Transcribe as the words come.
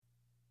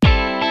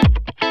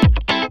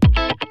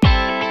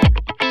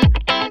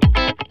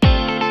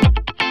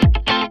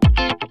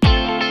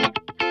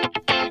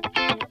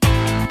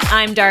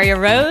I'm Daria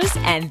Rose,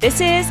 and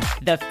this is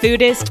the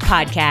Foodist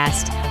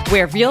Podcast,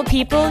 where real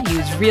people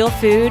use real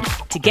food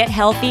to get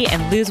healthy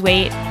and lose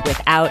weight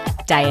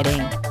without dieting.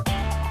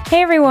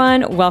 Hey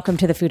everyone, welcome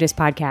to the Foodist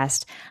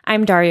Podcast.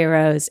 I'm Daria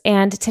Rose,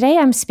 and today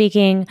I'm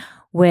speaking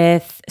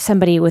with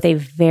somebody with a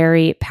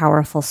very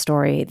powerful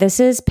story. This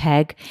is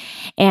Peg,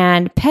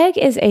 and Peg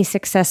is a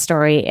success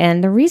story.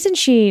 And the reason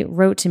she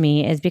wrote to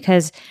me is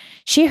because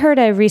she heard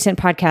a recent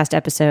podcast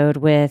episode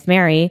with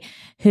Mary,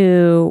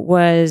 who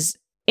was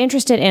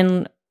interested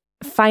in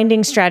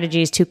finding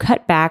strategies to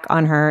cut back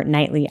on her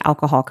nightly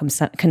alcohol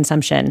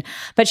consumption,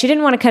 but she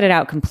didn't want to cut it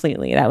out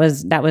completely. That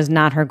was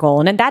not her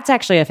goal. And that's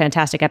actually a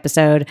fantastic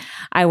episode.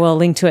 I will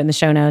link to it in the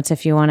show notes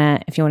if you want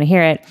to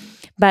hear it.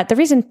 But the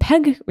reason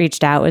Peg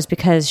reached out was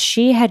because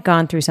she had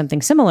gone through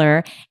something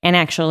similar and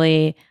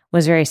actually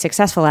was very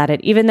successful at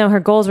it, even though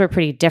her goals were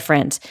pretty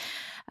different.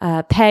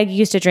 Peg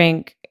used to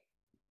drink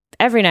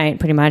every night,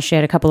 pretty much. She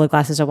had a couple of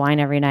glasses of wine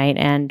every night.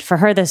 And for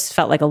her, this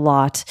felt like a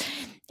lot.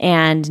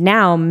 And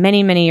now,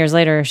 many, many years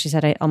later, she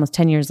said almost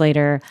 10 years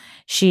later,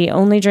 she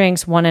only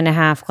drinks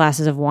 1.5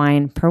 glasses of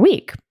wine per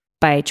week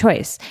by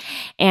choice.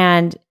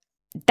 And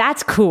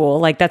that's cool.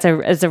 Like it's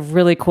a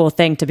really cool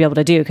thing to be able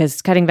to do,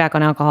 because cutting back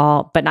on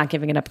alcohol, but not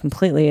giving it up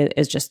completely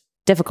is just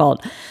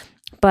difficult.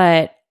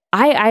 But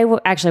I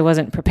actually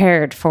wasn't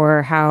prepared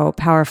for how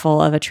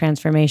powerful of a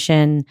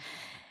transformation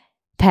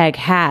Peg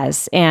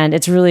has. And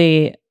it's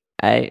really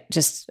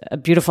just a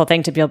beautiful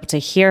thing to be able to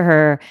hear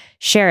her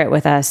share it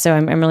with us. So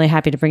I'm really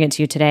happy to bring it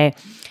to you today.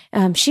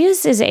 She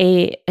uses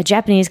a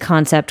Japanese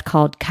concept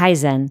called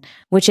Kaizen,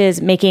 which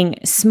is making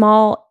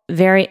small,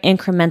 very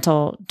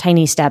incremental,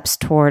 tiny steps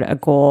toward a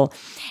goal.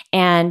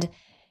 And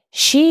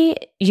she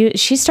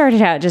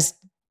started out just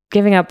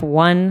giving up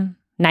one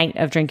night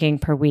of drinking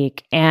per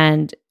week,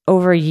 and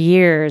over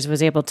years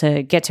was able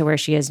to get to where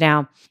she is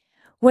now.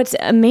 What's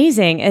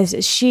amazing is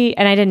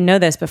and I didn't know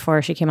this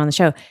before she came on the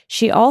show,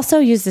 she also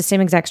used the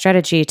same exact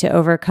strategy to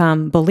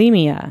overcome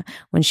bulimia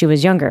when she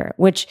was younger,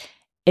 which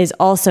is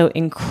also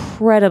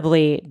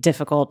incredibly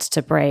difficult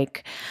to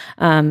break.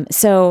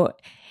 So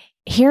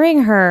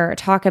hearing her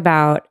talk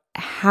about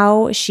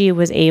how she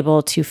was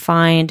able to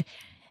find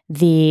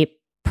the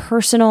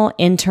personal,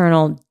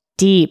 internal,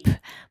 deep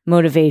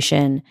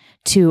motivation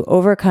to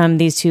overcome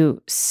these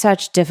two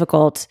such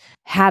difficult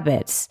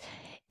habits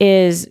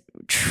is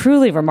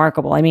truly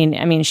remarkable. I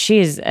mean,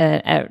 she's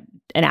an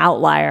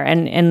outlier,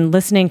 and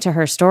listening to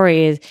her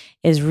story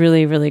is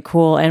really, really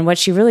cool. And what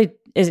she really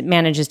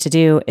manages to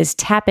do is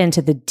tap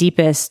into the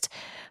deepest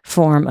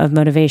form of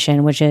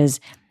motivation, which is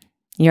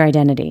your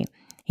identity,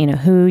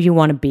 who you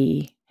want to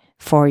be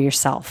for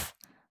yourself.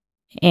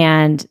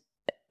 And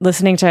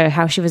listening to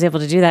how she was able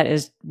to do that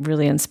is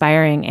really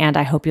inspiring, and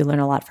I hope you learn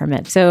a lot from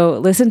it. So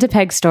listen to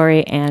Peg's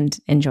story and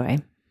enjoy.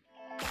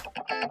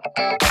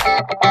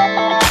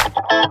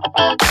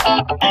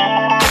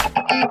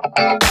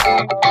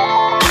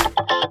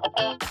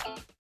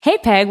 Hey,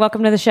 Peg,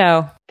 welcome to the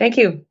show. Thank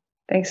you.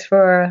 Thanks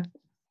for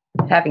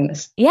having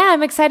this. Yeah,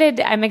 I'm excited.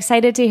 I'm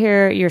excited to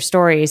hear your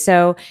story.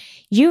 So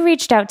you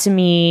reached out to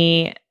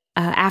me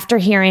after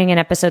hearing an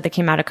episode that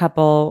came out a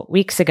couple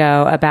weeks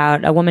ago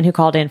about a woman who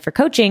called in for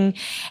coaching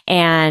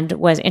and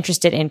was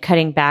interested in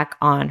cutting back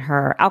on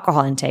her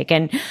alcohol intake.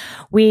 And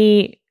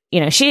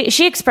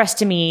she expressed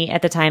to me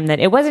at the time that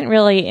it wasn't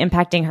really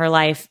impacting her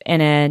life in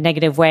a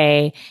negative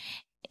way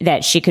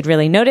that she could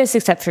really notice,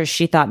 except for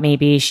she thought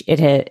maybe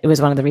it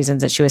was one of the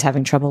reasons that she was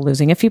having trouble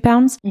losing a few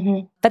pounds.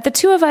 Mm-hmm. But the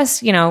two of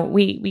us,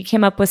 we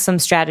came up with some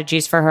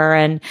strategies for her,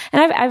 and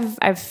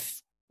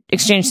I've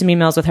exchanged some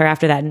emails with her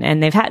after that,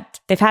 and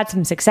they've had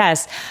some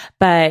success.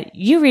 But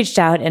you reached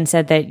out and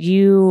said that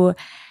you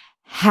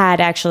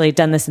had actually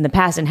done this in the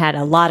past and had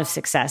a lot of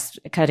success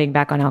cutting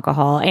back on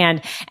alcohol.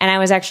 And I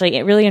was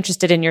actually really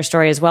interested in your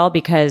story as well,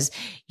 because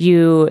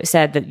you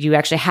said that you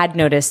actually had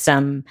noticed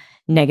some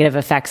negative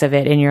effects of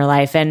it in your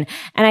life. And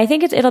I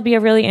think it'll be a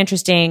really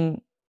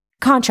interesting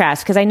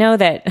contrast, because I know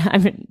that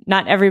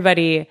not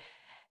everybody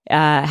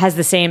has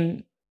the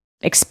same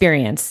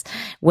experience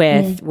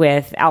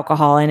with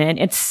alcohol. And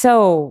it's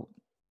so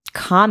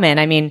common.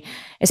 I mean,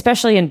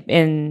 especially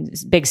in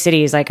big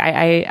cities. Like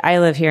I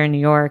live here in New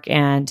York,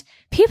 and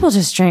people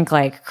just drink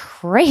like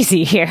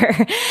crazy here.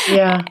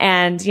 Yeah.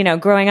 And,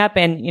 growing up,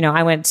 and,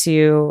 I went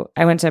to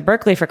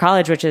Berkeley for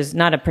college, which is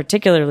not a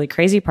particularly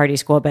crazy party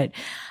school, but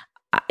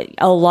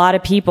a lot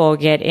of people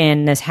get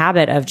in this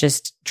habit of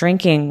just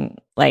drinking,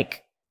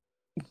 like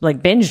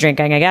binge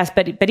drinking, I guess.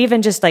 But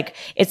even just like,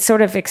 it's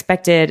sort of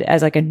expected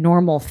as like a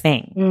normal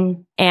thing.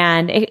 Mm.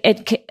 And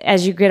it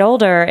as you get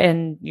older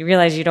and you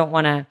realize you don't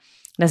want to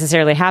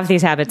necessarily have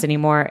these habits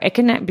anymore, it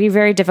can be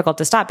very difficult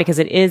to stop, because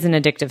it is an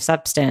addictive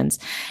substance.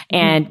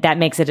 And that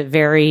makes it a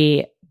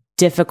very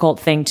difficult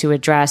thing to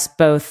address,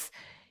 both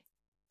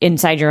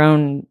inside your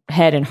own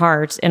head and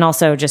heart, and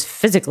also just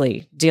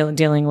physically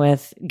dealing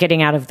with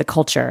getting out of the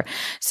culture.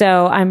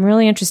 So I'm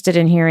really interested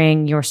in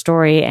hearing your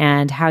story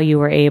and how you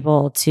were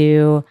able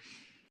to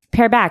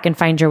pare back and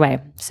find your way.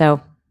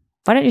 So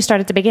why don't you start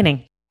at the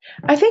beginning?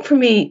 I think for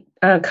me,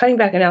 cutting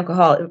back on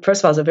alcohol,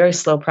 first of all, was a very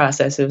slow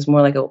process. It was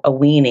more like a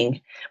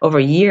weaning over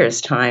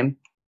years' time.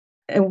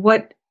 And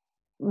what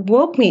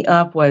woke me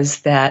up was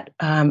that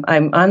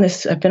I've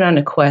been on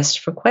a quest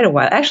for quite a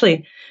while.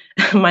 Actually,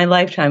 my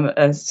lifetime,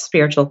 a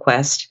spiritual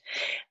quest,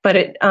 but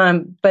it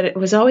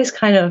was always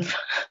kind of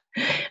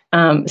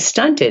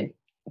stunted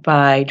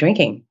by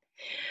drinking.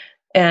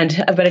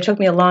 But it took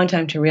me a long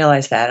time to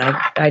realize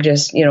that. I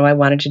just, I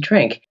wanted to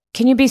drink.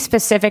 Can you be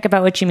specific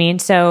about what you mean?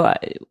 So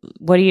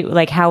what do you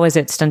like? How is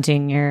it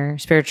stunting your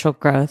spiritual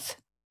growth?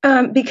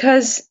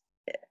 Because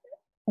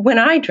when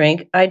I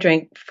drank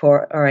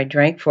for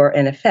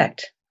an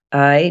effect.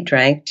 I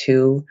drank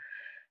to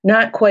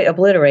not quite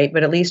obliterate,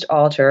 but at least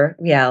alter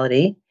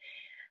reality.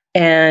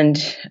 And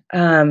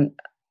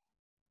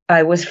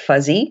I was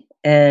fuzzy,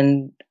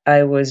 and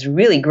I was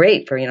really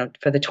great for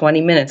the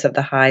 20 minutes of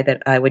the high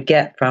that I would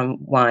get from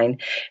wine,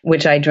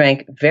 which I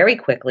drank very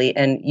quickly.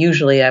 And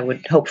usually I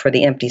would hope for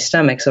the empty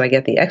stomach, so I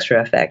get the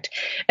extra effect.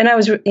 And I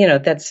was,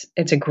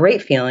 it's a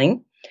great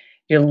feeling.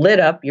 You're lit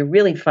up. You're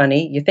really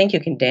funny. You think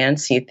you can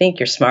dance. You think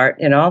you're smart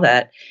and all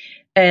that.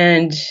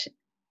 And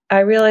I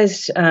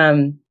realized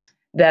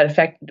that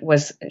effect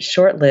was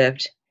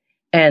short-lived,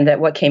 and that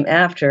what came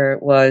after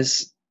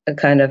was a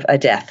kind of a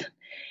death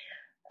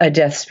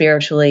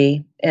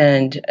spiritually.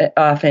 And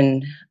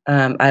often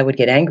I would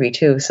get angry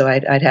too. So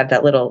I'd have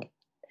that little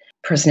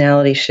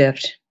personality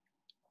shift,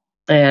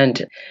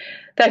 and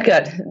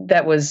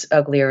that was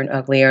uglier and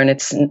uglier. And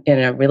it's in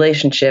a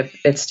relationship,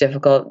 it's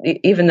difficult.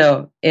 Even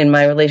though in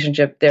my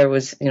relationship there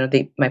was,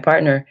 my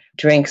partner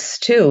drinks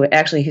too.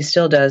 Actually, he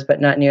still does,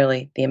 but not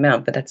nearly the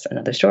amount. But that's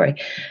another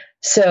story.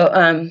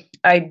 So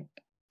I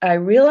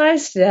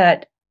realized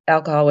that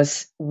alcohol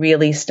was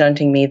really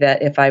stunting me.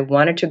 That if I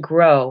wanted to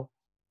grow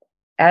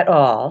at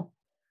all,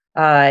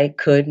 I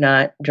could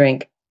not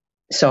drink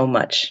so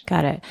much.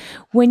 Got it.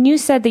 When you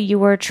said that you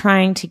were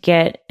trying to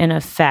get an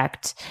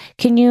effect,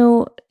 can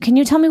you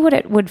tell me what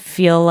it would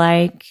feel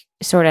like?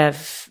 Sort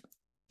of,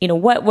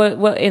 what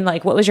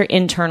was your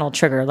internal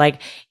trigger?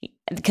 Like,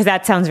 because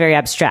that sounds very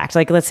abstract.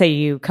 Like, let's say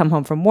you come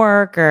home from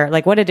work, or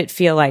like, what did it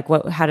feel like?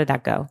 How did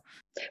that go?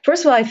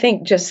 First of all, I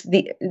think just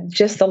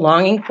the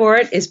longing for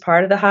it is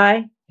part of the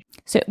high.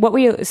 So what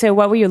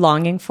were you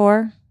longing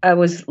for? I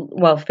was,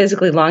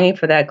 physically longing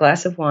for that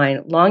glass of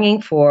wine,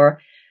 longing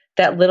for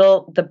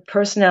the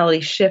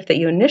personality shift that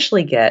you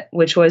initially get,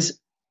 which was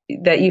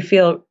that you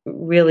feel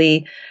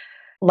really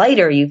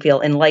lighter, you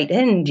feel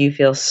enlightened, you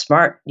feel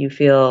smart, you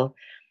feel.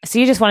 So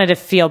you just wanted to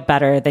feel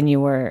better than you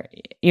were.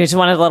 You just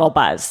wanted a little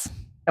buzz.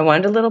 I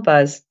wanted a little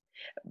buzz,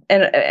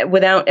 and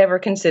without ever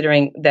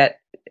considering that,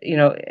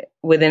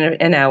 within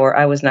an hour,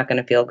 I was not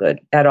going to feel good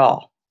at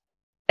all.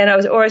 And I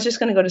was just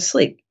going to go to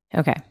sleep.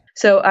 Okay.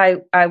 So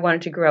I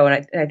wanted to grow.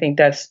 And I think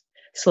that's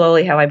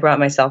slowly how I brought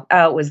myself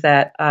out, was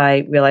that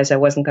I realized I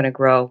wasn't going to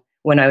grow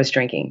when I was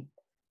drinking.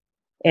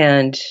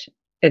 And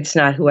it's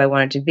not who I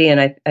wanted to be.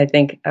 And I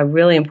think a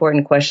really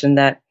important question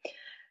that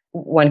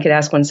one could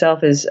ask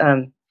oneself is,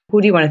 who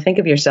do you want to think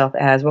of yourself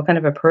as? What kind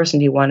of a person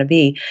do you want to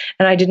be?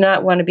 And I did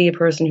not want to be a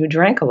person who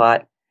drank a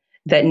lot,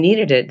 that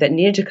needed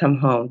to come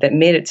home, that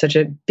made it such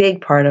a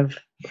big part of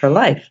her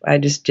life. I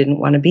just didn't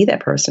want to be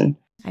that person.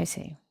 I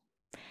see.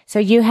 So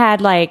you had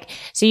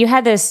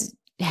this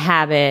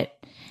habit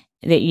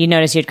that you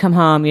noticed. You'd come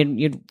home,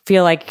 you'd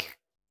feel like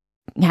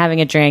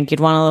having a drink, you'd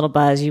want a little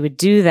buzz, you would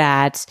do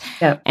that.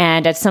 Yep.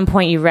 And at some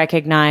point you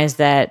recognized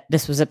that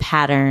this was a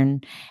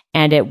pattern,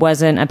 and it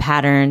wasn't a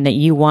pattern that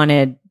you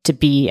wanted to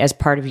be as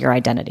part of your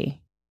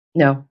identity.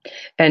 No.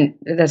 And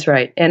that's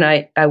right. And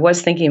I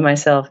was thinking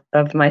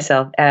of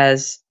myself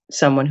as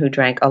someone who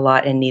drank a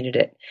lot and needed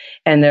it.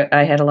 And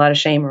I had a lot of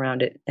shame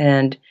around it.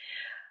 And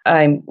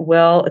I'm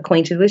well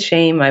acquainted with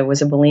shame. I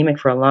was a bulimic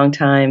for a long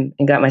time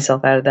and got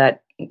myself out of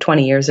that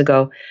 20 years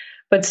ago.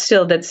 But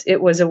still,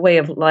 it was a way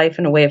of life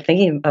and a way of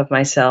thinking of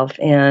myself.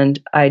 And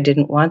I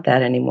didn't want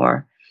that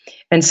anymore.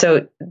 And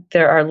so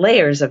there are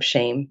layers of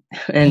shame.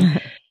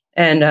 And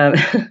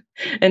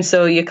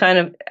so you kind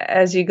of,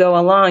 as you go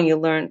along,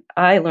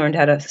 I learned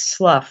how to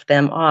slough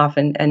them off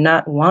and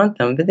not want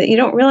them. But you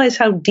don't realize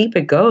how deep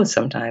it goes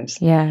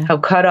sometimes. Yeah. How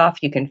cut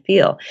off you can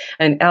feel.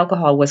 And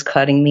alcohol was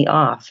cutting me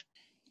off.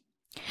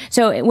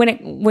 So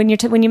when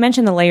you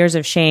mention the layers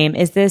of shame,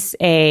 is this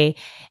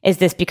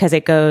because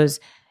it goes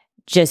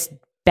just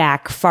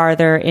back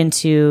farther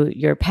into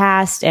your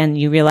past and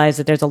you realize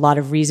that there's a lot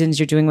of reasons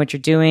you're doing what you're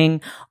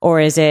doing, or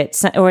is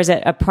it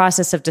a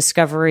process of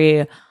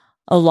discovery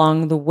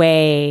along the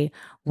way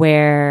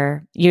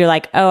where you're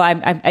like,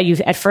 oh, you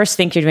at first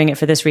think you're doing it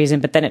for this reason,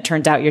 but then it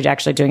turns out you're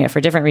actually doing it for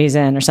a different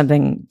reason or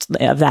something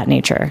of that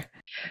nature?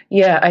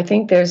 Yeah, I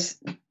think there's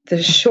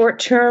the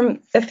short-term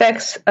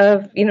effects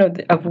of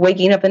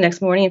waking up the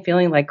next morning and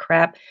feeling like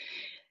crap,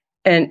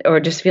 or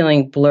just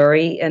feeling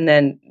blurry, and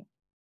then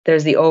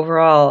there's the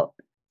overall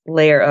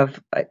layer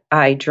of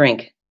I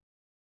drink,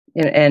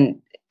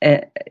 and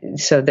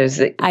so there's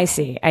the. I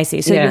see.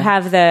 So you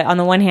have on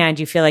the one hand,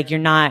 you feel like you're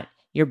not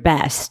your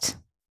best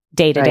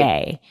day to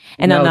day,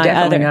 and no, on the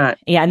definitely other, not.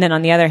 yeah, and then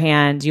on the other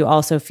hand, you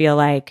also feel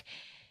like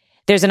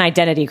there's an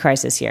identity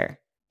crisis here.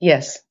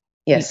 Yes.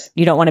 Yes.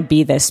 You don't want to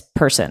be this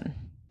person.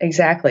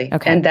 Exactly.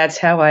 Okay. And that's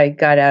how I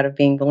got out of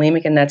being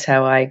bulimic, and that's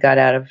how I got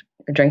out of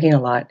drinking a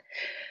lot.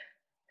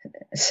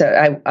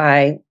 So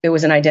it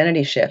was an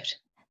identity shift.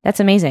 That's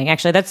amazing.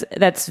 Actually,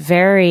 that's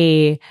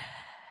very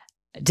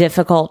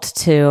difficult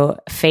to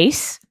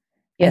face,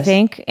 Yes. I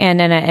think. And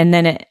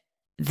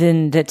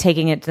then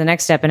taking it to the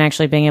next step and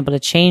actually being able to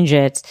change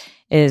it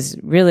is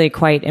really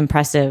quite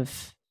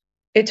impressive.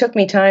 It took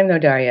me time though,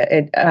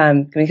 Daria,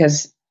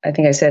 because I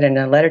think I said in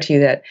a letter to you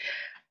that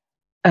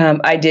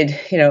I did,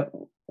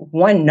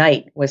 one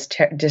night was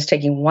just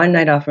taking one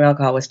night off from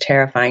alcohol was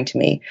terrifying to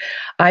me.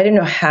 I didn't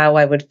know how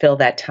I would fill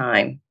that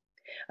time.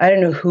 I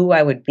didn't know who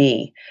I would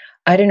be.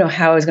 I didn't know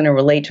how I was going to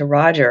relate to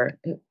Roger,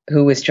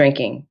 who was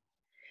drinking.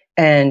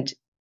 And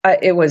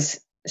it was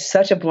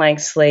such a blank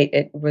slate.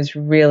 It was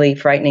really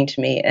frightening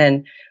to me.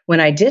 And when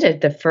I did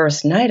it the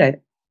first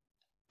night,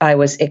 I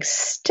was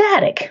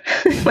ecstatic.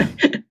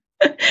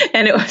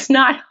 And it was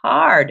not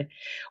hard.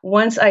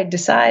 Once I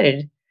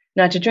decided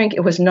not to drink,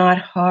 it was not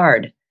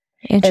hard.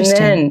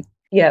 Interesting.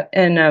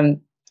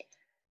 And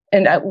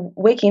then,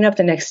 waking up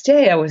the next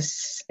day, I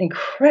was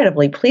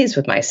incredibly pleased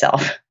with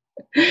myself.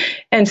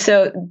 And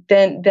so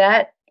then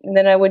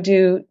I would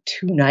do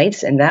 2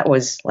 nights, and that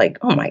was like,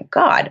 oh my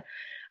God,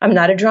 I'm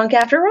not a drunk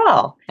after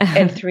all.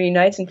 And 3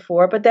 nights and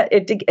 4, but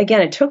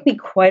it took me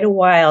quite a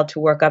while to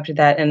work up to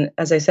that. And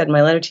as I said in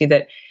my letter to you,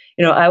 that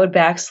I would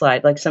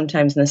backslide. Like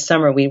sometimes in the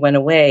summer we went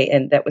away,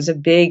 and that was a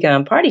big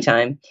party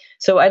time.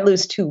 So I'd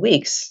lose 2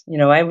 weeks.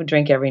 I would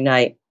drink every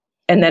night,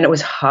 and then it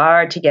was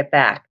hard to get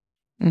back.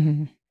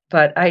 Mm-hmm.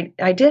 But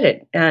I did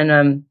it,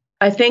 and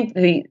I think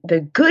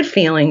the good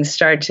feelings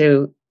started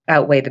to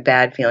outweigh the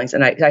bad feelings,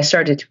 and I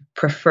started to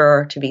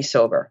prefer to be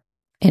sober.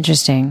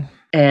 Interesting.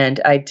 And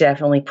I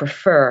definitely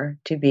prefer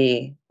to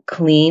be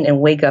clean and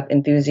wake up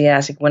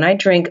enthusiastic. When I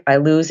drink, I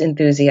lose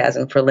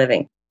enthusiasm for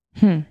living.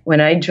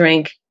 When I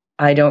drink,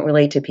 I don't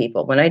relate to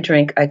people. When I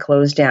drink, I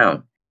close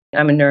down.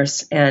 I'm a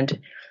nurse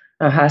and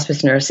a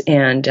hospice nurse,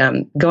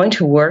 and going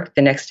to work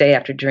the next day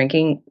after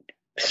drinking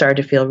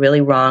started to feel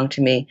really wrong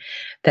to me,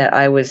 that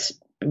I was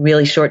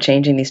really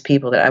shortchanging these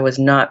people, that I was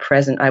not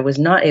present. I was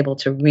not able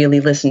to really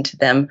listen to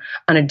them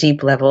on a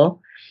deep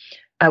level.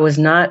 I was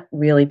not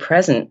really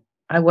present.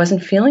 I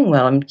wasn't feeling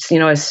well.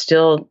 I was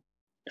still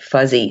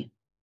fuzzy.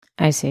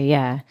 I see.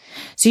 Yeah.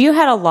 So you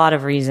had a lot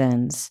of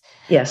reasons.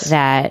 Yes.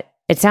 That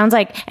it sounds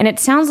like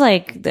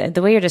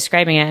the way you're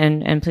describing it,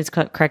 and please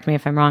correct me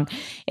if I'm wrong.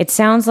 It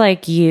sounds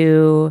like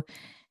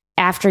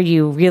after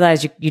you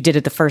realized you did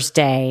it the first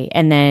day,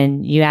 and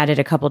then you added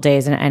a couple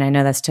days, and I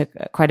know that's took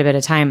quite a bit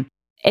of time.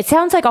 It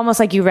sounds like almost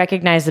like you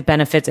recognize the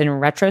benefits in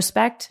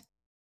retrospect.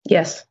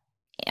 Yes.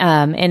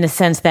 In the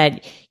sense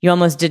that you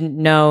almost didn't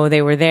know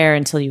they were there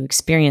until you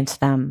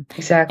experienced them.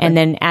 Exactly. And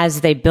then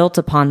as they built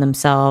upon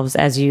themselves,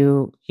 as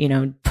you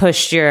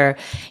pushed your,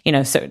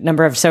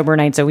 number of sober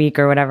nights a week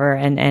or whatever,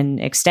 and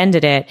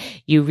extended it,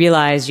 you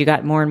realized you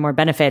got more and more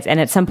benefits. And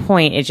at some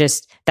point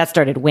that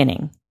started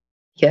winning.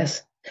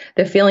 Yes.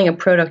 The feeling of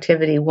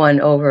productivity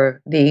won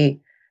over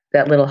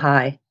that little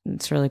high.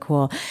 It's really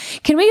cool.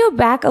 Can we go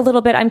back a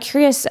little bit? I'm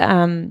curious.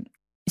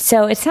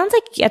 So it sounds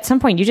like at some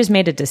point you just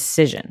made a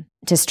decision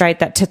to try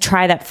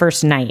that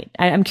first night.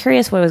 I'm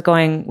curious what was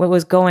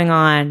going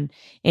on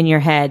in your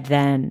head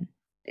then.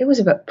 It was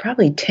about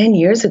probably 10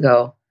 years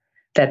ago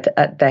that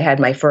I had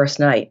my first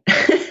night.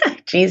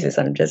 Jesus,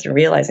 I'm just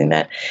realizing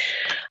that.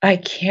 I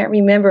can't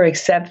remember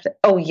except,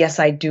 oh yes,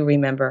 I do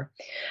remember.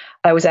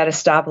 I was at a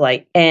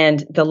stoplight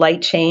and the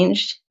light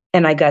changed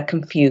and I got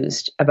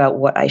confused about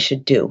what I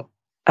should do.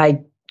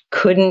 I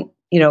couldn't,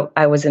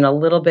 I was in a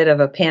little bit of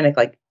a panic,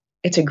 like,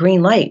 it's a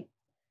green light,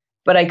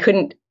 but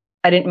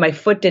my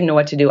foot didn't know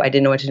what to do. I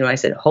didn't know what to do. I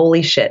said,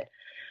 holy shit,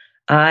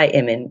 I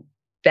am in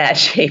bad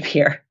shape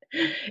here.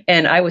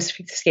 And I was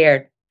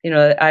scared.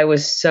 I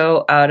was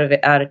so out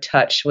of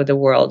touch with the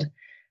world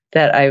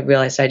that I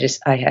realized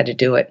I had to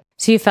do it.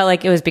 So you felt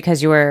like it was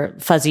because you were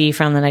fuzzy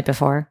from the night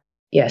before?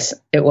 Yes,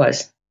 it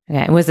was. Okay.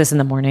 And was this in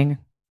the morning?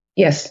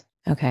 Yes.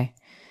 Okay.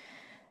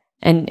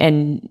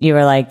 And you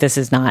were like, this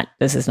is not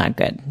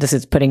good. This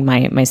is putting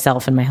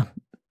myself and my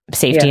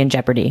safety in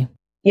jeopardy.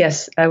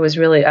 Yes, I was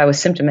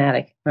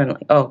symptomatic. I'm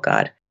like, oh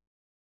God.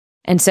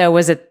 And so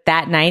was it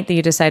that night that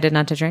you decided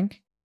not to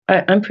drink?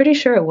 I'm pretty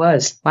sure it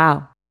was.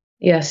 Wow.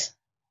 Yes.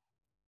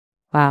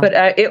 Wow. But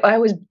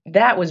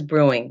that was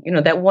brewing.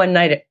 That one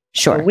night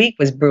sure. a week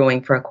was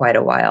brewing for quite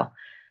a while.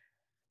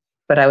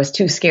 But I was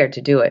too scared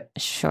to do it.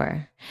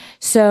 Sure.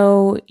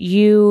 So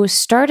you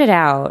started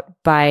out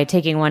by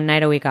taking one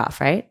night a week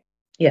off, right?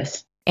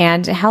 Yes.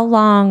 And how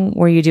long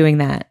were you doing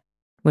that,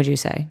 would you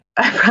say?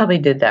 I probably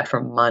did that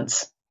for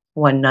months,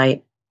 one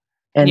night.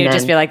 And you'd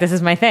just be like, this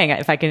is my thing.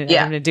 If I can, I'm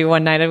going to do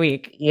one night a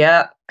week.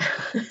 Yeah.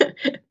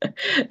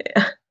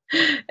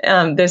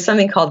 There's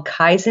something called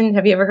Kaizen.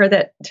 Have you ever heard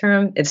that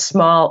term? It's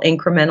small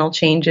incremental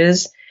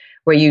changes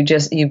where you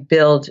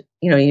build,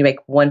 you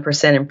make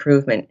 1%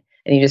 improvement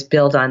and you just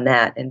build on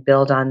that and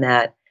build on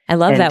that. I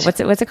love that.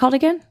 What's it called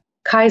again?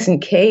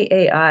 Kaizen,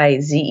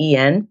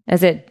 Kaizen.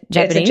 Is it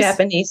Japanese? It's a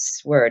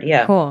Japanese word.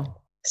 Yeah.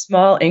 Cool.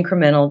 Small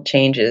incremental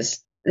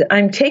changes.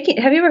 Have you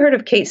ever heard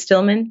of Kate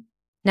Stillman?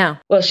 No.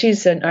 Well,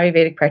 she's an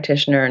Ayurvedic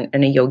practitioner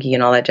and a yogi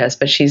and all that jazz,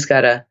 but she's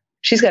got a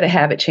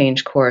habit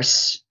change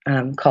course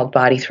called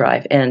Body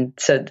Thrive. And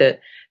so the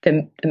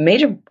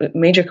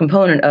major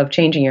component of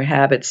changing your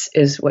habits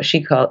is what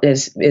she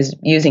is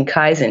using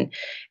Kaizen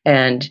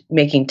and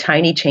making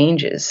tiny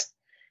changes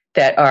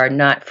that are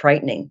not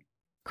frightening.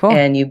 Cool.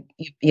 And you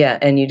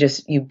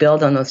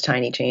build on those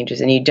tiny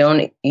changes, and you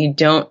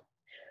don't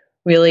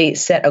really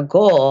set a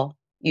goal.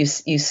 You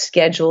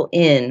schedule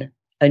in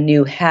a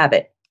new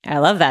habit. I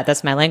love that.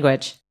 That's my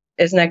language.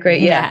 Isn't that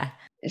great? Yeah.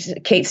 It's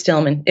Kate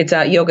Stillman. It's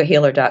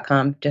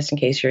yogahealer.com, just in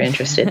case you're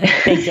interested.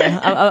 Thank you.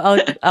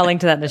 I'll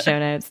link to that in the show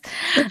notes.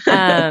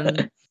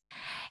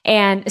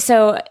 And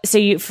so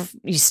you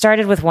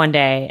started with one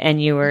day,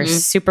 and you were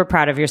super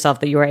proud of yourself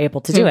that you were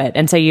able to do it.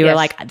 And so you were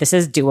like, this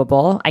is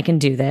doable. I can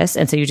do this.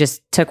 And so you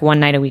just took one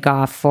night a week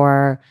off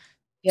for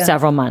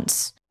several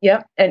months.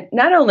 Yeah. And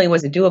not only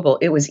was it doable,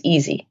 it was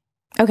easy.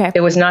 Okay.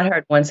 It was not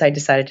hard once I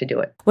decided to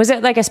do it. Was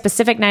it like a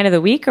specific night of the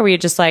week, or were you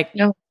just like,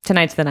 no,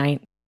 tonight's the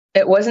night?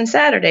 It wasn't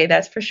Saturday,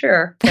 that's for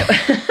sure.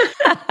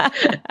 I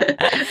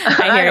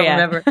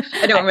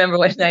don't remember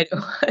what night it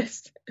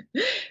was.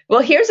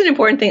 Well, here's an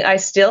important thing. I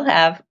still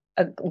have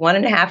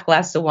 1.5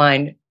 glasses of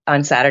wine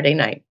on Saturday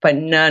night,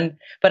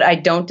 but I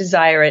don't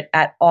desire it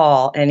at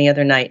all any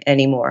other night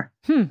anymore.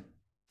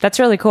 That's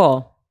really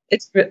cool.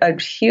 It's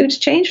a huge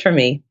change for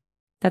me.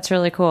 That's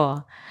really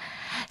cool.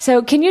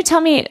 So can you tell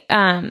me,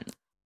 how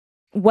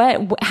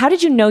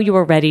did you know you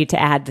were ready to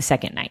add the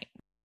second night?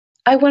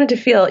 I wanted to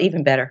feel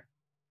even better.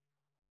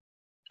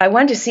 I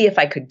wanted to see if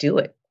I could do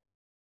it.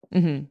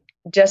 Mm-hmm.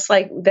 Just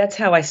like that's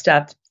how I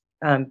stopped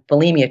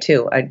bulimia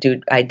too. I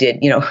did,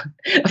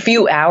 a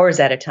few hours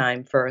at a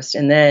time first,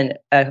 and then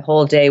a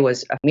whole day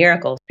was a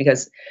miracle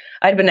because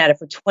I'd been at it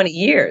for 20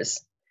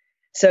 years.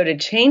 So to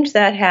change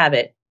that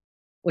habit,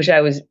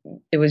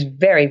 it was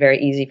very, very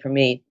easy for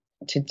me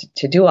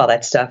to do all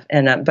that stuff,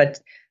 and but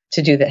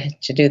to do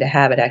the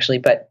habit actually,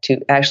 but to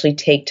actually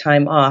take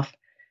time off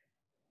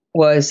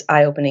was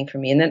eye-opening for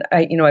me. And then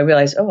I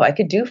realized, I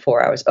could do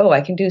 4 hours.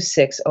 I can do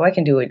 6. I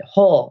can do a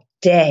whole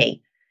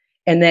day.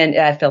 And then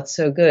I felt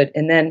so good.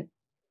 And then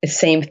the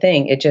same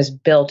thing, it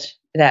just built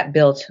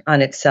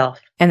on itself.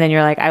 And then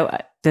you're like,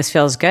 this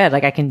feels good.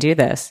 Like I can do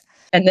this.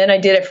 And then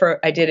I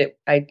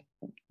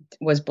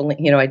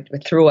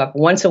threw up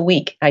once a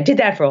week. I did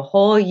that for a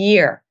whole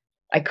year.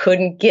 I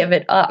couldn't give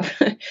it up.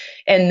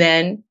 And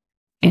then,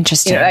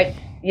 interesting. I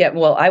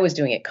was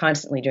doing it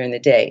constantly during the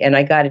day, and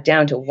I got it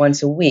down to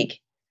once a week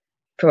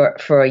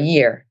for a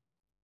year.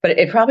 But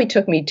it probably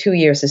took me 2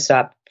 years to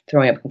stop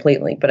throwing up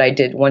completely. But I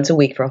did once a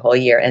week for a whole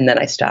year, and then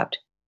I stopped.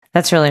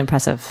 That's really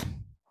impressive.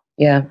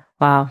 Yeah.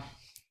 Wow.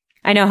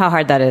 I know how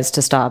hard that is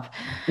to stop.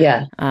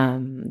 Yeah.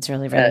 It's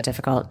really, really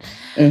difficult.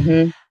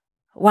 Mm-hmm.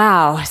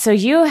 Wow. So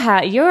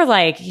you're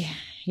like,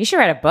 you should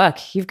write a book.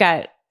 You've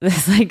got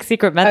this like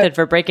secret method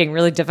for breaking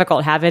really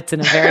difficult habits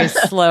in a very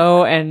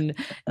slow and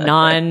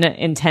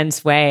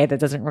non-intense way that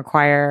doesn't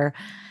require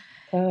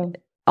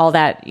all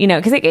that,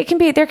 because it can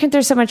be,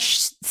 there's so much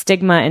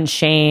stigma and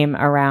shame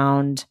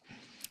around,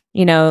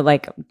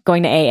 like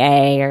going to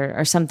AA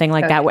or something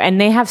like that.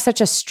 And they have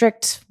such a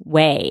strict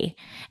way.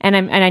 And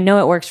I know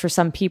it works for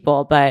some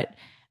people, but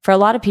for a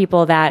lot of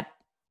people, that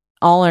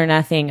all or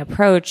nothing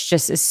approach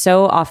just is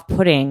so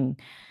off-putting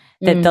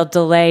that they'll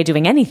delay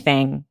doing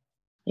anything.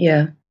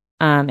 Yeah.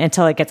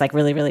 Until it gets like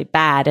really, really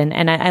bad.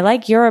 And I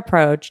like your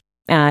approach,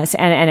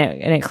 and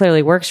it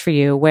clearly works for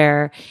you,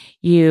 where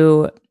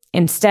you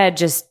instead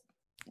just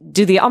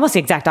do almost the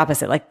exact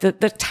opposite, like the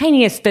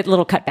tiniest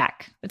little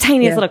cutback,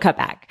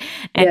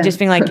 and just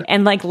being like,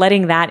 and like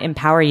letting that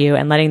empower you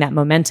and letting that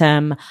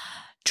momentum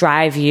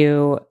drive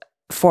you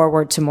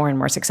forward to more and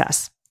more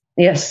success.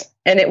 Yes.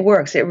 And it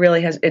works. It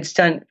really has. It's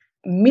done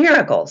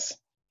miracles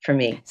for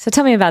me. So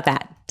tell me about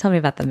that. Tell me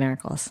about the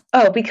miracles.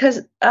 Because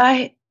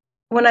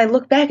when I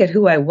look back at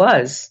who I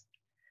was,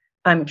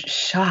 I'm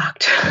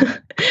shocked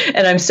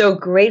and I'm so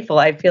grateful.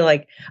 I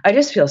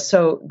just feel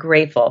so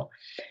grateful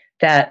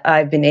that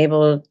I've been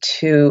able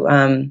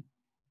to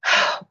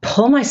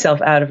pull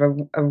myself out of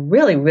a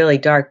really, really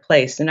dark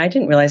place. And I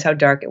didn't realize how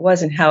dark it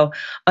was and how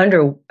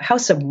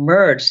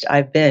submerged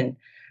I've been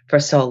for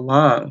so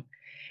long.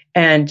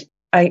 And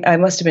I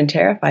must have been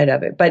terrified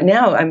of it. But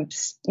now I'm,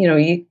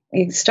 you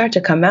start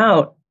to come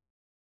out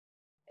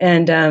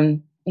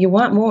and you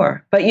want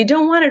more, but you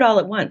don't want it all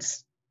at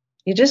once.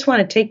 You just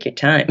want to take your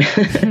time.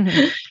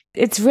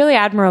 It's really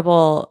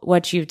admirable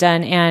what you've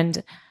done.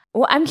 And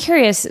I'm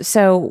curious.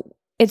 So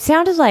it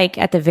sounded like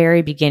at the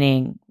very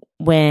beginning,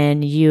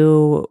 when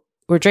you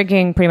were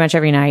drinking pretty much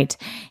every night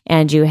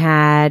and you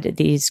had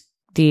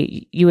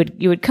you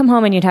would come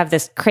home and you'd have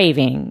this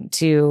craving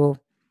to,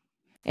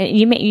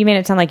 you made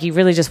it sound like you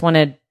really just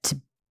wanted to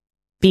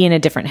be in a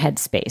different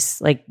headspace.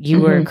 Like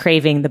you were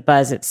craving the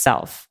buzz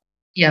itself.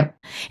 Yeah.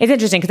 It's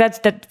interesting because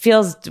that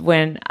feels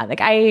when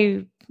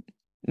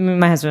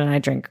my husband and I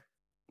drink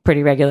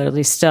pretty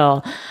regularly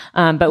still.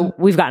 But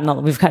we've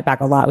cut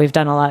back a lot. We've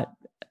done a lot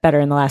better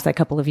in the last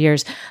couple of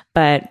years.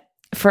 But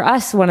for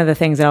us, one of the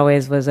things that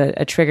always was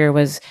a trigger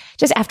was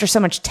just after so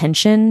much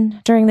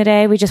tension during the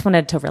day, we just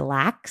wanted to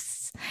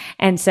relax.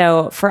 And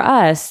so for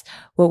us,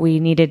 what we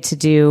needed to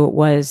do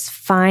was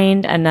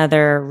find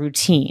another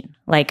routine,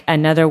 like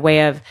another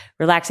way of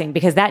relaxing,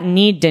 because that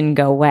need didn't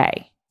go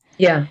away.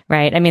 Yeah.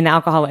 Right. I mean, the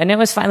alcohol, and it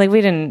was fine. Like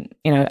we didn't,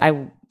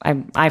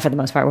 I for the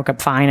most part woke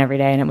up fine every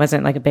day, and it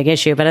wasn't like a big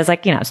issue, but I was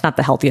like, it's not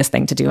the healthiest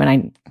thing to do.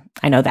 And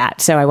I know that.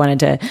 So I wanted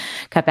to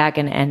cut back,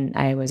 and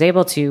I was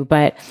able to,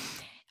 but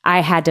I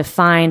had to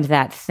find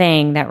that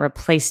thing that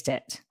replaced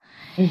it.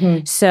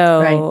 Mm-hmm.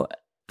 So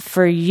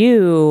for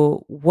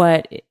you,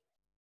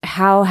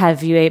 how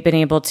have you been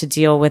able to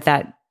deal with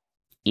that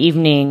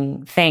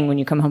evening thing when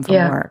you come home from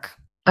work?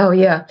 Oh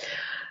yeah.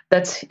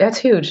 That's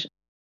huge.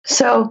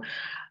 So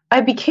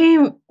I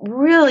became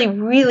really,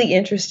 really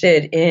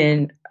interested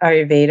in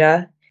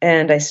Ayurveda,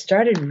 and I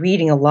started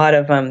reading a lot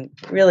of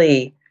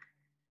really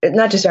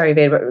not just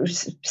Ayurveda, but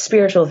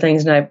spiritual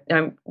things. And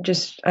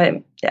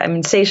I'm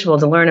insatiable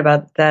to learn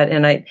about that.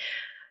 And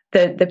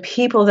the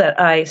people that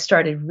I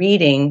started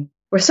reading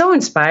were so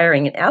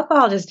inspiring, and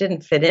alcohol just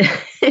didn't fit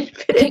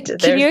into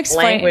their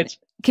language.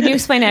 Can you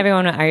explain to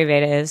everyone what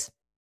Ayurveda is?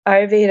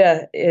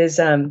 Ayurveda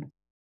is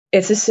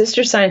it's a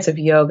sister science of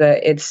yoga.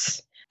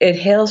 It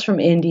hails from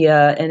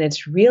India, and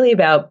it's really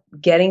about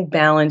getting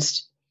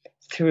balanced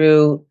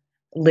through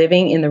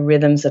living in the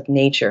rhythms of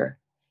nature.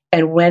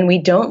 And when we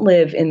don't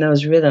live in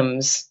those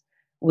rhythms,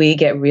 we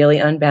get really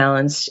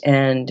unbalanced,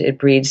 and it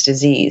breeds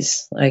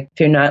disease. Like if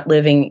you're not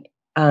living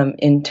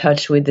in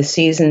touch with the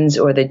seasons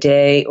or the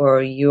day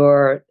or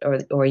your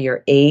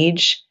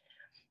age,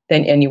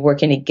 then and you're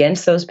working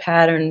against those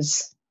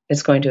patterns,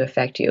 it's going to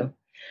affect you.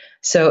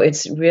 So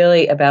it's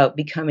really about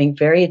becoming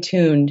very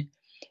attuned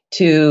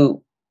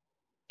to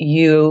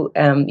you,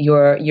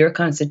 your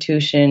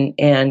constitution,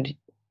 and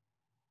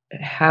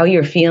how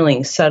you're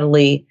feeling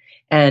subtly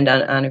and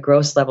on a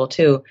gross level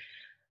too.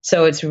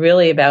 So it's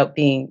really about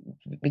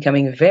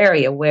becoming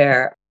very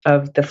aware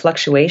of the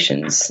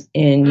fluctuations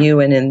in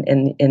you and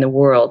in the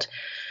world.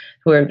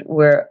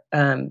 We're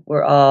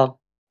all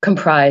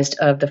comprised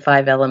of the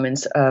 5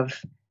 elements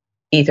of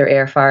ether,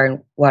 air, fire,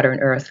 and water,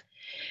 and earth.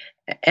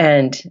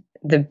 And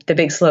the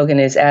big slogan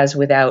is "as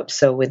without,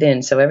 so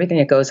within." So everything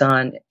that goes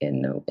on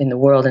in the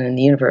world and in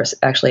the universe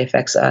actually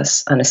affects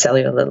us on a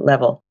cellular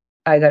level.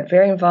 I got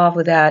very involved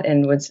with that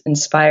and was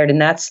inspired, and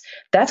that's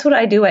what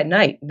I do at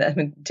night.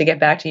 To get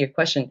back to your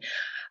question,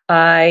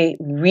 I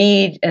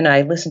read and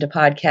I listen to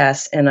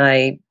podcasts, and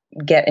I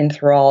get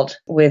enthralled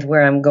with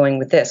where I'm going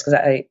with this, because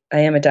I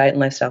am a diet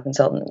and lifestyle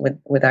consultant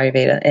with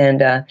Ayurveda,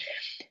 and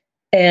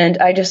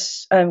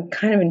I'm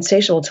kind of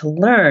insatiable to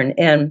learn,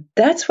 and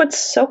that's what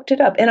soaked it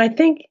up. And I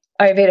think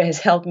Ayurveda has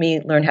helped me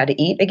learn how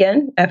to eat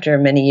again after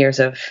many years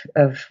of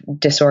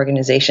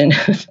disorganization,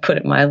 to put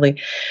it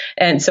mildly.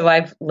 And so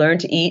I've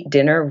learned to eat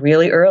dinner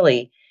really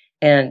early.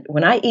 And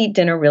when I eat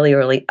dinner really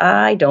early,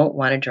 I don't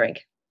want to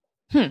drink.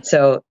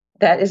 So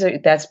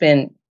that's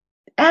been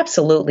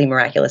absolutely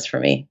miraculous for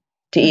me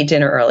to eat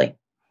dinner early.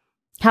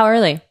 How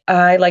early?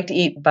 I like to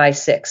eat by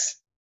 6.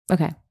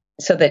 Okay.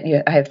 So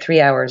that I have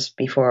 3 hours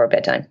before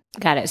bedtime.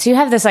 Got it. So you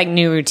have this like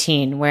new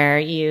routine where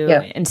you,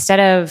 instead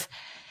of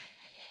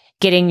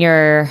getting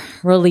your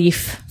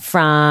relief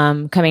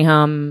from coming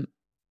home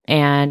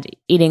and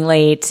eating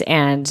late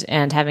and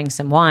having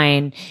some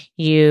wine,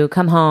 you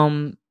come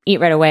home, eat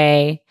right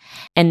away,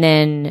 and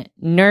then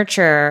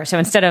nurture. So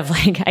instead of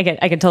like, I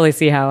can totally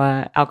see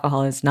how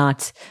alcohol is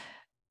not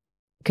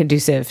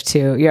conducive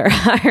to your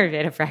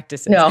Ayurveda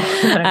practices. No.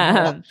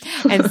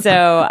 And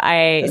so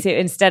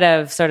instead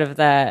of sort of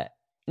the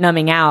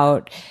numbing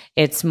out,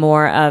 it's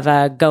more of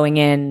a going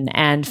in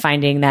and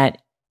finding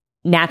that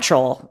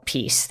natural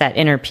peace, that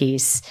inner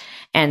peace,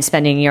 and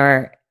spending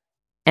your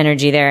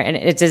energy there.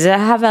 And does it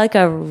have like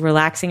a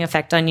relaxing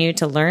effect on you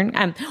to learn?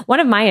 One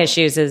of my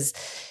issues is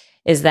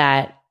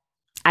that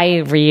I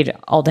read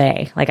all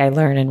day. Like I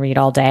learn and read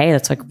all day.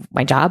 That's like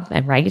my job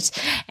and write.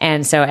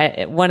 And so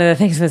one of the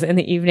things was in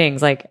the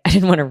evenings, like I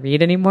didn't want to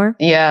read anymore.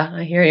 Yeah,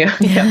 I hear you.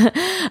 Yeah.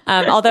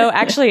 Although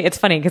actually it's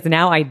funny because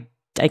now I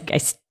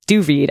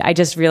do read. I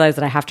just realized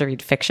that I have to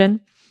read fiction.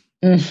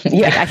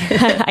 Yeah.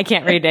 Like I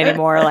can't read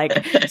anymore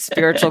like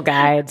spiritual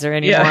guides or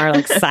anymore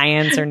like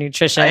science or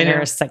nutrition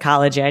or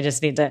psychology. I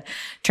just need to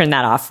turn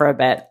that off for a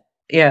bit.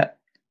 Yeah,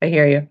 I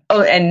hear you.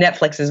 Oh, and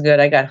Netflix is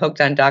good. I got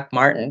hooked on Doc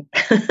Martin.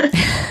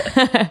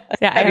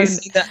 Have you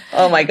seen that?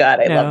 Oh my God,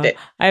 I loved it.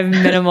 I have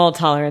minimal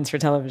tolerance for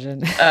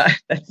television.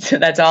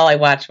 That's all I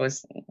watched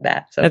was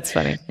that. So that's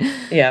funny.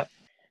 Yeah.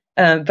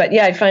 But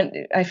yeah,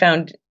 I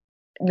found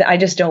I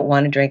just don't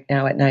want to drink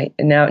now at night.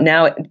 And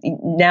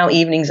now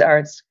evenings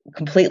are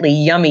completely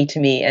yummy to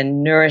me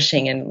and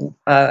nourishing, and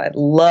I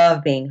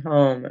love being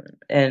home.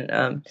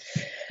 And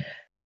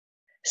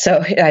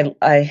so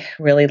I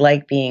really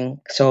like being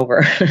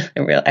sober.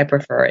 I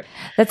prefer it.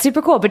 That's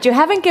super cool. But you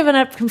haven't given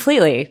up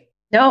completely.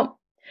 No,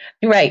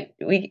 right.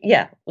 We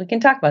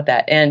can talk about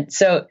that. And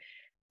so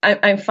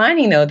I'm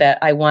finding though that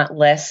I want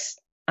less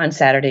on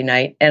Saturday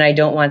night, and I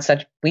don't want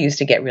such. We used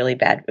to get really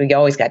bad. We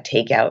always got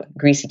takeout,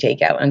 greasy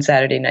takeout on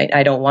Saturday night.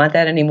 I don't want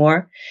that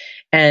anymore,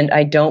 and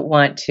I don't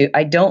want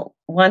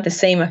the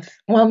same.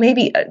 Well,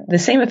 maybe the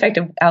same effect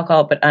of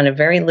alcohol, but on a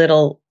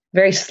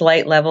very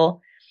slight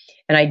level.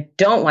 And I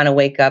don't want to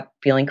wake up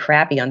feeling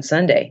crappy on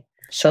Sunday.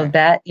 Sure. So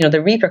that,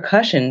 the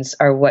repercussions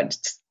are what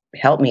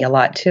helped me a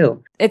lot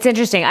too. It's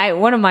interesting.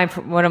 One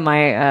of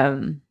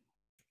my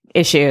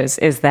issues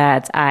is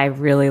that I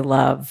really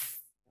love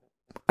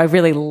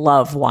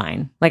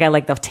wine. Like I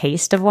like the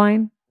taste of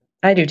wine.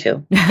 I do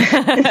too.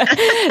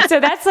 So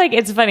that's like,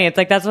 it's funny. It's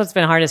like, that's what's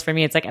been hardest for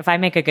me. It's like, if I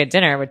make a good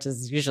dinner, which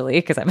is usually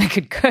because I'm a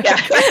good cook,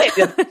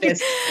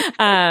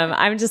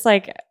 I'm just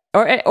like,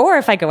 or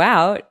if I go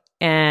out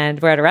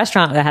and we're at a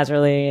restaurant that has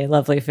really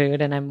lovely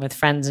food and I'm with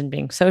friends and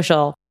being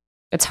social,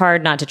 it's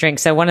hard not to drink.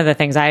 So one of the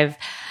things I've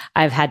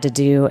had to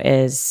do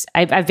is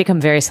I've become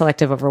very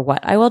selective over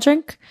what I will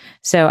drink.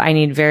 So I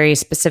need very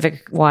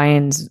specific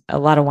wines. A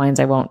lot of wines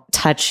I won't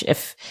touch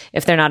if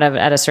they're not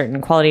at a certain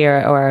quality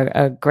or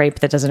a grape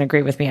that doesn't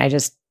agree with me. I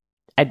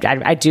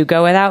do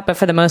go without, but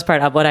for the most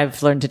part, what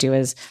I've learned to do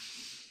is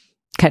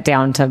cut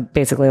down to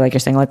basically, like you're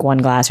saying, like 1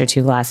 glass or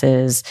 2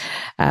 glasses,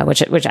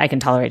 which I can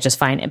tolerate just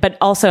fine. But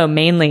also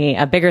mainly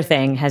a bigger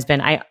thing has been,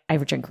 I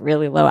drink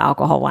really low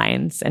alcohol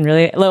wines and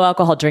really low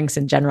alcohol drinks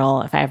in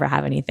general, if I ever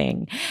have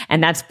anything.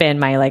 And that's been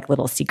my like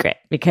little secret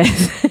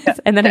because,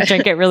 and then I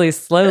drink it really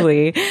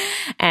slowly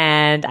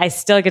and I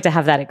still get to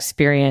have that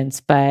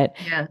experience, but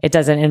it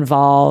doesn't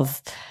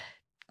involve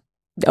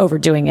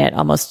overdoing it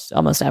almost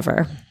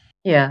ever.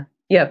 Yeah.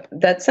 Yep,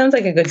 that sounds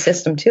like a good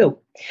system too.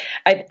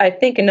 I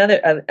think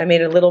I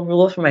made a little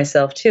rule for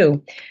myself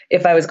too.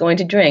 If I was going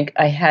to drink,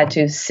 I had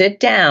to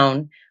sit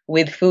down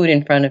with food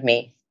in front of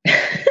me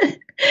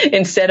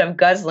instead of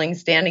guzzling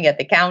standing at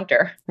the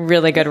counter.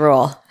 Really good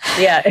rule.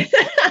 Yeah.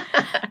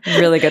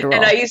 Really good rule.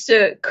 And I used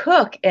to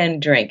cook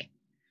and drink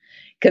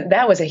because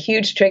that was a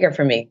huge trigger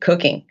for me,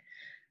 cooking.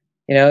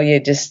 You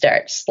just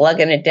start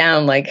slugging it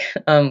down like,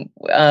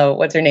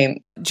 what's her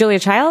name? Julia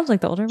Child, like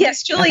the older one?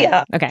 Yes,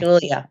 Julia. Okay.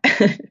 Julia.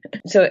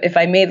 So if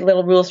I made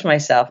little rules for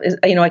myself,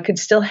 I could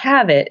still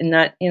have it and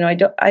not,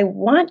 I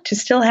want to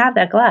still have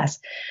that glass.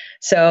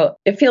 So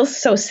it feels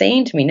so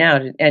sane to me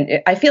now.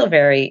 And I feel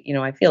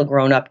I feel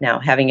grown up now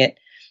having it,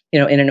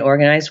 in an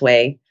organized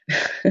way.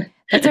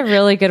 That's a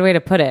really good way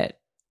to put it.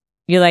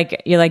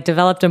 You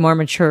developed a more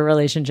mature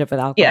relationship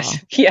with alcohol.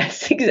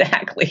 Yes,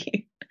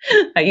 exactly.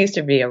 I used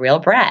to be a real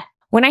brat.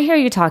 When I hear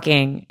you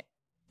talking,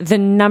 the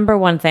number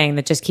one thing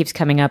that just keeps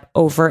coming up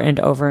over and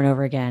over and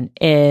over again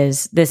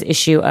is this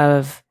issue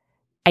of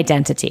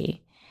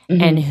identity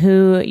and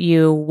who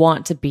you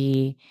want to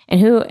be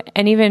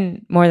and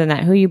even more than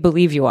that, who you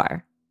believe you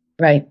are.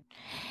 Right.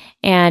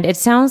 And it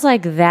sounds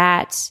like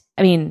that.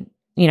 I mean,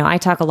 I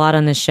talk a lot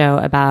on this show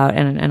about,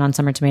 and on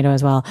Summer Tomato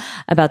as well,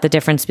 about the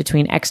difference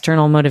between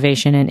external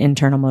motivation and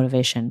internal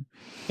motivation.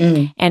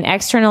 And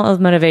external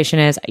motivation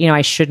is,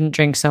 I shouldn't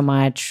drink so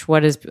much.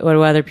 What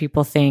do other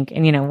people think?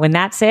 And, when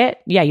that's it,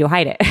 you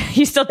hide it.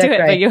 You still do it,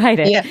 right. But you hide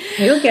it. Yeah,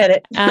 you'll get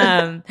it.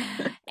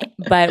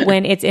 But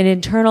when it's an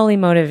internally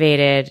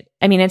motivated,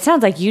 it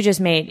sounds like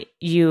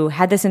you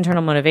had this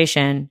internal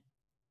motivation.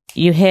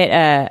 You hit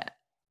a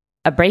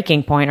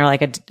breaking point or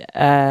like an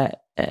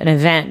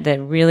event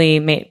that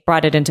really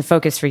brought it into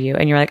focus for you.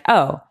 And you're like,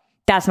 oh,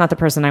 that's not the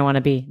person I want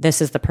to be.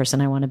 This is the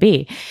person I want to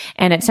be.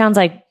 And it sounds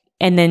like,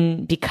 and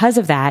then because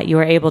of that, you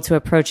were able to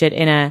approach it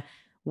in a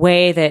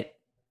way that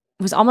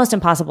was almost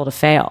impossible to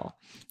fail.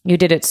 You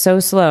did it so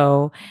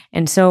slow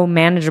and so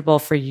manageable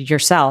for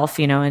yourself,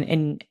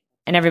 and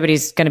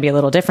everybody's going to be a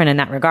little different in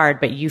that regard,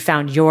 but you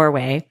found your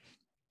way.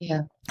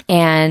 Yeah.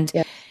 And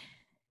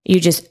you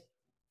just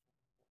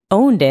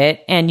owned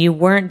it and you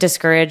weren't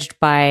discouraged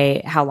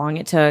by how long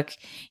it took.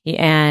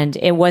 And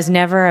it was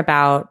never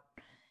about,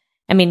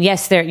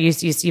 yes,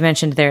 you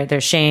mentioned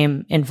there's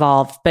shame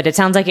involved, but it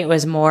sounds like it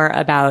was more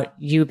about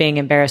you being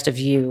embarrassed of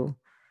you.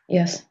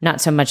 Yes. Not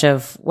so much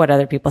of what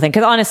other people think.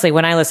 Because honestly,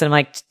 when I listen, I'm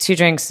like 2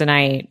 drinks a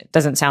night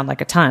doesn't sound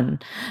like a ton,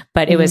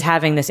 but it was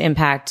having this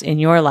impact in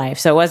your life.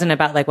 So it wasn't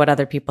about like what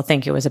other people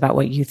think. It was about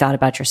what you thought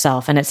about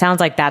yourself. And it sounds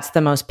like that's the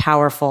most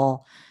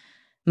powerful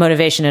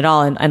motivation at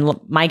all. And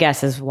my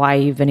guess is why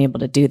you've been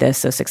able to do this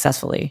so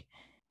successfully.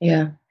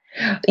 Yeah.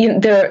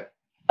 There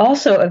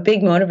also a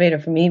big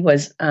motivator for me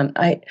was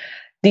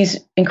these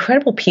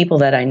incredible people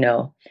that I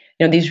know,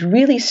 these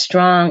really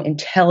strong,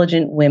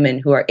 intelligent women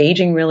who are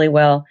aging really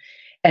well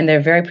and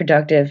they're very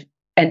productive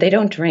and they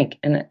don't drink.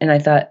 And I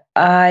thought,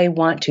 I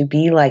want to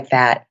be like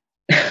that.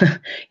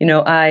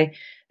 I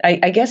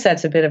guess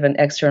that's a bit of an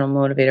external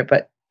motivator,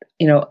 but,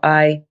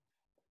 I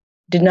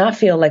did not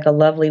feel like a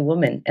lovely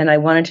woman and I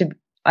want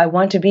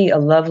to be a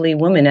lovely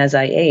woman as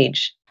I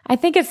age. I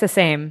think it's the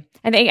same.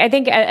 I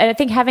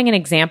think having an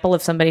example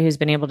of somebody who's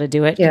been able to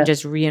do it can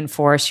just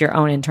reinforce your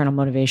own internal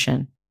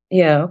motivation.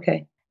 Yeah.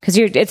 Okay. Because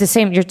it's the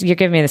same. You're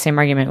giving me the same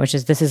argument, which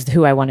is this is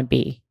who I want to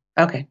be.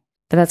 Okay.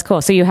 But that's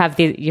cool. So you had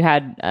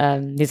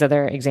these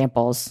other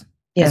examples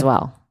as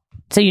well.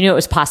 So you knew it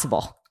was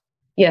possible.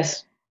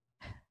 Yes.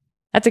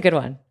 That's a good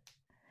one.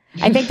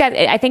 I think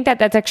that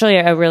that's actually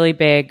a really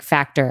big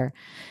factor,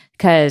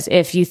 because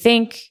if you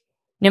think,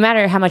 no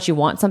matter how much you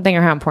want something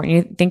or how important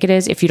you think it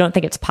is, if you don't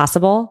think it's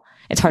possible,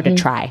 it's hard to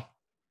try.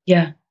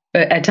 Yeah.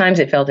 But at times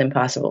it felt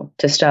impossible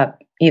to stop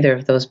either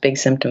of those big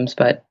symptoms,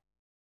 but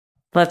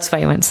that's why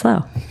you went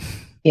slow.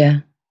 Yeah,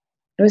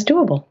 it was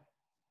doable.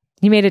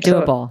 You made it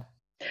doable.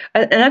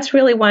 And that's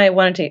really why I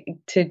wanted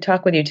to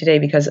talk with you today,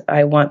 because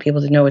I want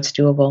people to know it's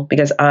doable,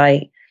 because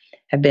I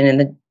have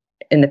been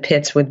in the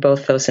pits with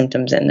both those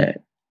symptoms, and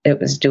it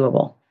was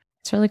doable.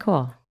 It's really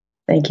cool.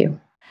 Thank you.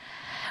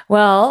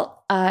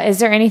 Well, is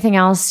there anything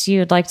else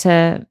you'd like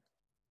to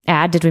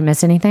add? Did we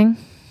miss anything?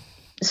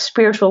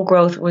 Spiritual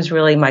growth was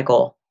really my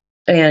goal,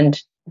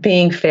 and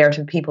being fair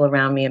to the people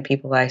around me and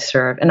people I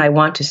serve. And I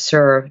want to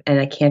serve, and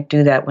I can't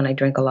do that when I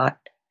drink a lot.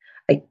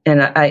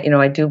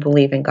 I do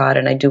believe in God,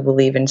 and I do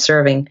believe in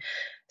serving.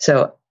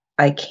 So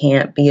I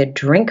can't be a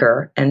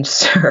drinker and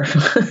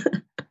serve.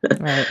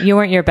 Right. You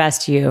weren't your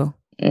best you.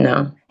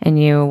 No. And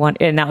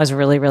that was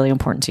really, really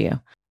important to you.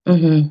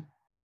 Mm-hmm.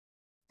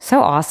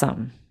 So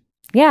awesome.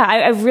 Yeah,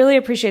 I really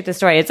appreciate the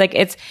story. It's like,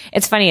 it's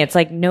funny. It's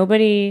like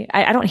nobody,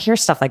 I don't hear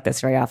stuff like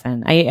this very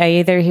often. I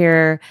either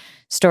hear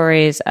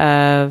stories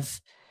of,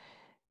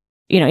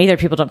 either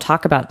people don't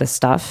talk about this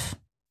stuff,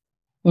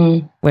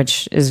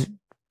 which is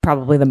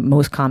probably the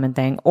most common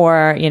thing,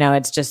 or,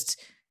 it's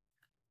just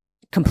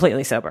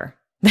completely sober.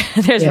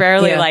 There's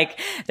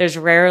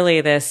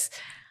rarely this,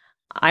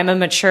 I'm a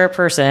mature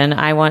person.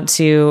 I want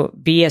to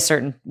be a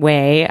certain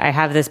way. I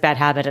have this bad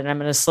habit, and I'm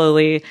going to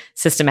slowly,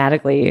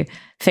 systematically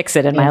fix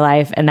it in my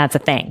life. And that's a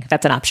thing.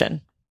 That's an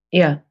option.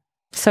 Yeah.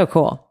 So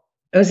cool.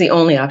 It was the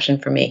only option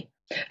for me.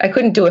 I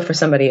couldn't do it for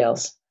somebody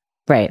else.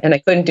 Right. And I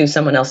couldn't do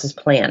someone else's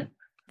plan.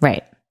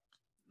 Right.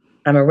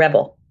 I'm a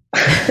rebel.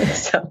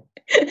 So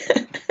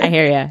I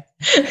hear you.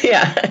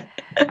 Yeah.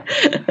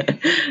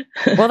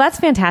 Well, that's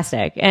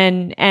fantastic.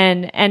 And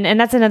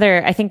that's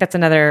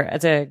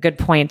it's a good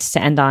point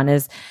to end on,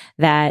 is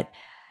that,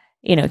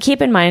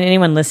 keep in mind,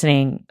 anyone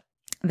listening,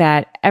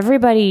 that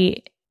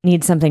everybody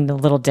needs something a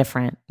little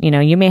different.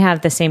 You may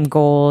have the same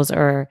goals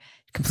or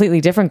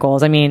completely different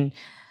goals. I mean,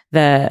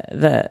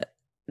 the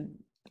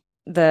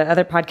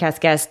other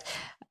podcast guest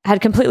had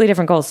completely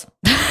different goals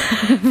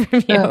from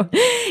you,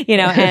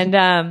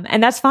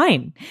 and that's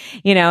fine,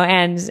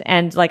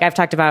 and like I've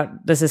talked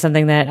about, this is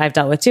something that I've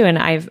dealt with too. And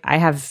I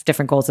have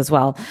different goals as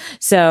well.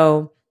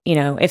 So,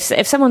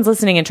 if someone's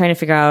listening and trying to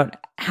figure out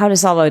how to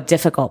solve a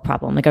difficult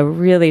problem, like a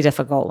really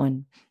difficult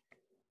one,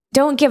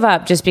 don't give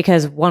up just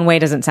because one way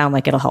doesn't sound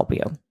like it'll help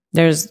you.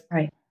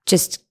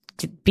 Just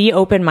be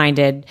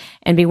open-minded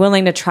and be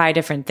willing to try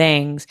different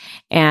things.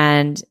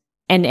 And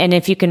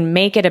if you can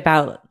make it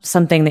about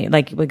something that,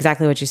 like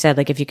exactly what you said,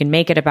 like if you can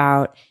make it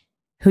about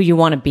who you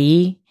want to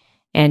be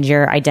and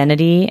your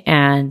identity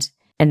and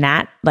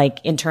that like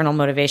internal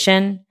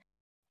motivation,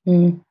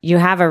 you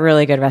have a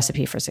really good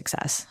recipe for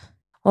success.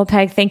 Well,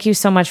 Peg, thank you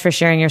so much for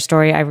sharing your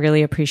story. I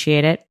really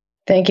appreciate it.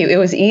 Thank you. It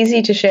was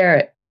easy to share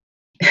it.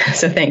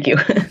 So thank you.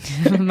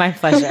 My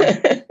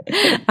pleasure.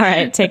 All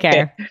right. Take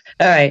care.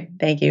 All right.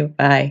 Thank you.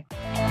 Bye.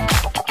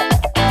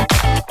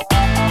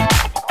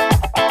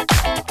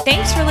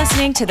 Thanks for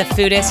listening to the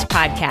Foodist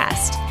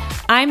Podcast.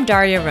 I'm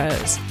Darya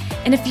Rose.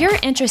 And if you're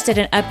interested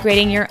in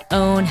upgrading your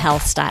own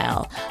health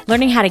style,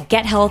 learning how to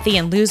get healthy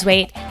and lose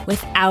weight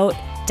without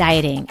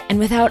dieting and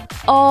without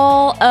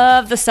all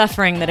of the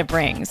suffering that it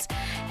brings,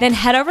 then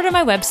head over to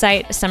my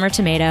website, Summer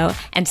Tomato,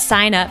 and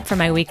sign up for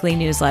my weekly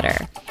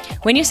newsletter.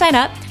 When you sign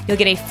up, you'll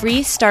get a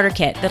free starter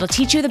kit that'll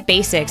teach you the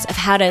basics of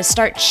how to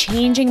start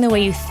changing the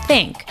way you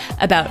think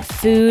about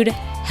food,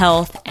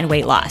 health, and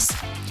weight loss.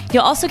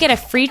 You'll also get a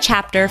free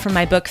chapter from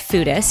my book,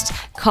 Foodist,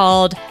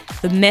 called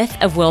The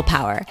Myth of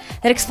Willpower,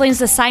 that explains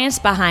the science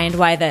behind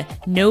why the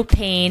no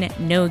pain,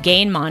 no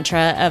gain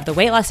mantra of the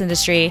weight loss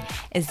industry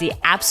is the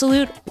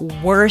absolute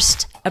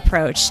worst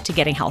approach to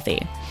getting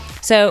healthy.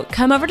 So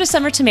come over to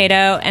Summer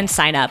Tomato and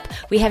sign up.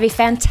 We have a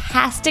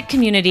fantastic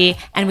community,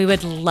 and we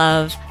would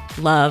love,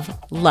 love,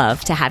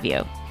 love to have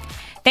you.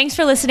 Thanks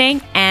for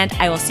listening, and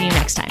I will see you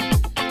next time.